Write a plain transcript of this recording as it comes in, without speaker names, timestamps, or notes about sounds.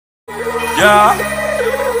Yeah,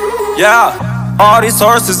 yeah. All these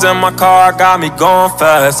horses in my car got me going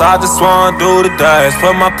fast. I just wanna do the dash,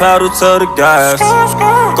 put my pedal to the gas.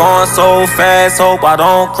 Going so fast, hope I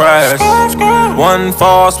don't crash. One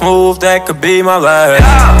false move, that could be my last.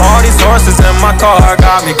 All these horses in my car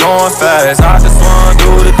got me going fast. I just wanna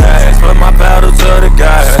do the dash, put my pedal to the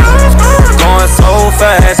gas. Going so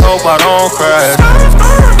fast, hope I don't crash.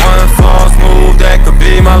 One false move, that could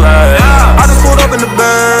be my last. I just pulled up in the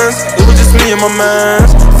Benz, it was just me and my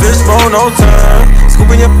mans. Fishbowl, no turn,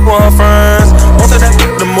 scooping up with her friends. Most of that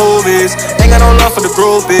the movies, ain't got no love for the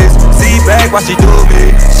groupies. See back while she do me,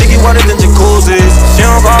 she get wetter than jacuzzis. She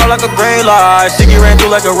don't call like a gray light, she get ran through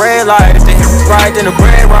like a red light. If they hit right, then the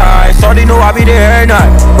bread right. Shorty know I be there every night.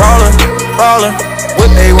 Rollin', rollin', whip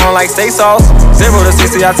A1 like steak sauce. 0 to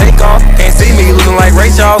 60 I take off, can't see me losing like Ray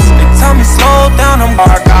Charles. They tell me slow down, them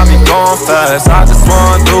bar got me going fast. I just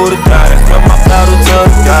wanna do the dash, put my pedal to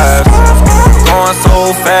the gas. Going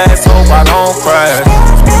so fast, hope I don't crash.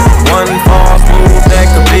 One false move, that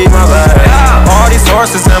could be my last. All these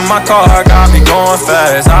horses in my car got me going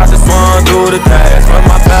fast. I just wanna do the dash, put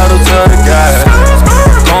my pedal to the gas.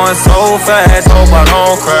 Going so fast, hope I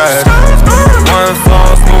don't crash. One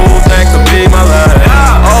false move, that could be my last.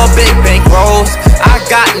 All big bank rolls, I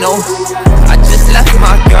got no. I just left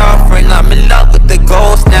my girlfriend, I'm in love with the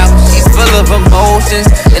ghost now. She's full of emotions,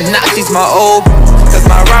 and now she's my old. Cause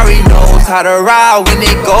my Rari knows how to ride when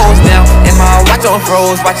it goes down. And my watch on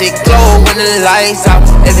froze, watch it glow when the lights out.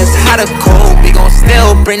 If it's hot or cold, we gon'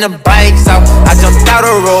 still bring the bikes out. I jumped out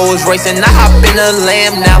of Rolls Royce and I hop in a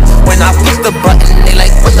Lamb now. When I push the button, they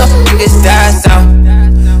like, what the fuck is that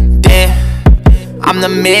sound? Damn, I'm the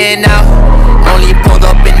man now. Only pulled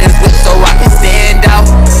up in this whip so I can stand out.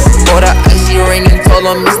 Bought a icy ring and told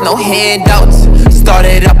them it's no handouts.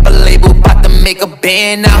 Started up a label, bout to make a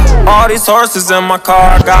band now. All these horses in my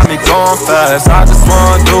car got me going fast. I just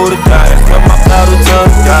wanna do the dash, put my pedal to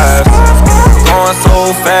the gas. Going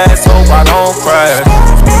so fast, hope I don't crash.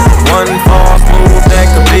 One false move, that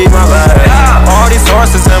could be my last. All these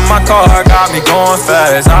horses in my car got me going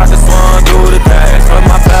fast. I just wanna do the dash, put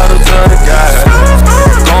my pedal to the gas.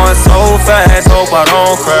 Going so fast, hope I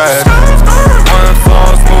don't crash. One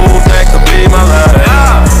false move, that could be my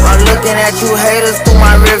last. I'm looking at you haters through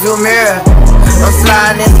my rearview mirror. I'm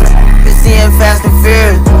sliding in, seeing Fast and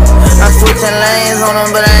Furious. I'm switching lanes on them,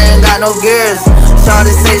 but I ain't got no gears.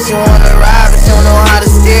 Shawty say she wanna ride, but she don't know how to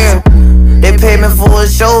steer. They pay me for a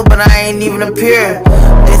show, but I ain't even appear.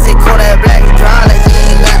 They say Kodak Black, you dry like you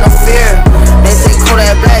ain't got no fear. They say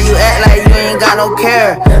Kodak Black, you act like you ain't got no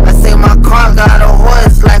care. I say my car got a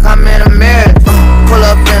horse like I'm in a mirror. Pull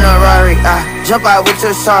up in a Rari, I jump out with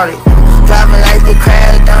your shawty. Driving like the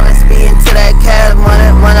crash, down and speeding to that cash money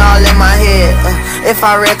all in my head. If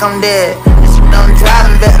I wreck, I'm dead. This shit I'm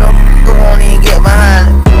driving better, won't even get behind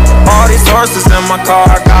it. All these horses in my car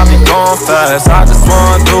got me going fast. I just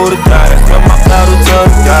wanna do the dash, put my pedal to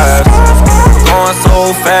the gas. Going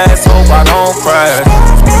so fast, hope I don't crash.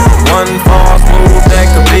 One false move, that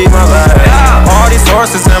could be my last. All these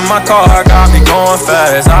horses in my car got me going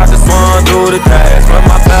fast. I just wanna do the dash, put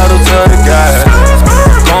my pedal to the gas.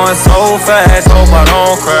 Going so fast, hope I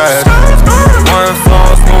don't crash. One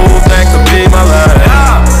false move,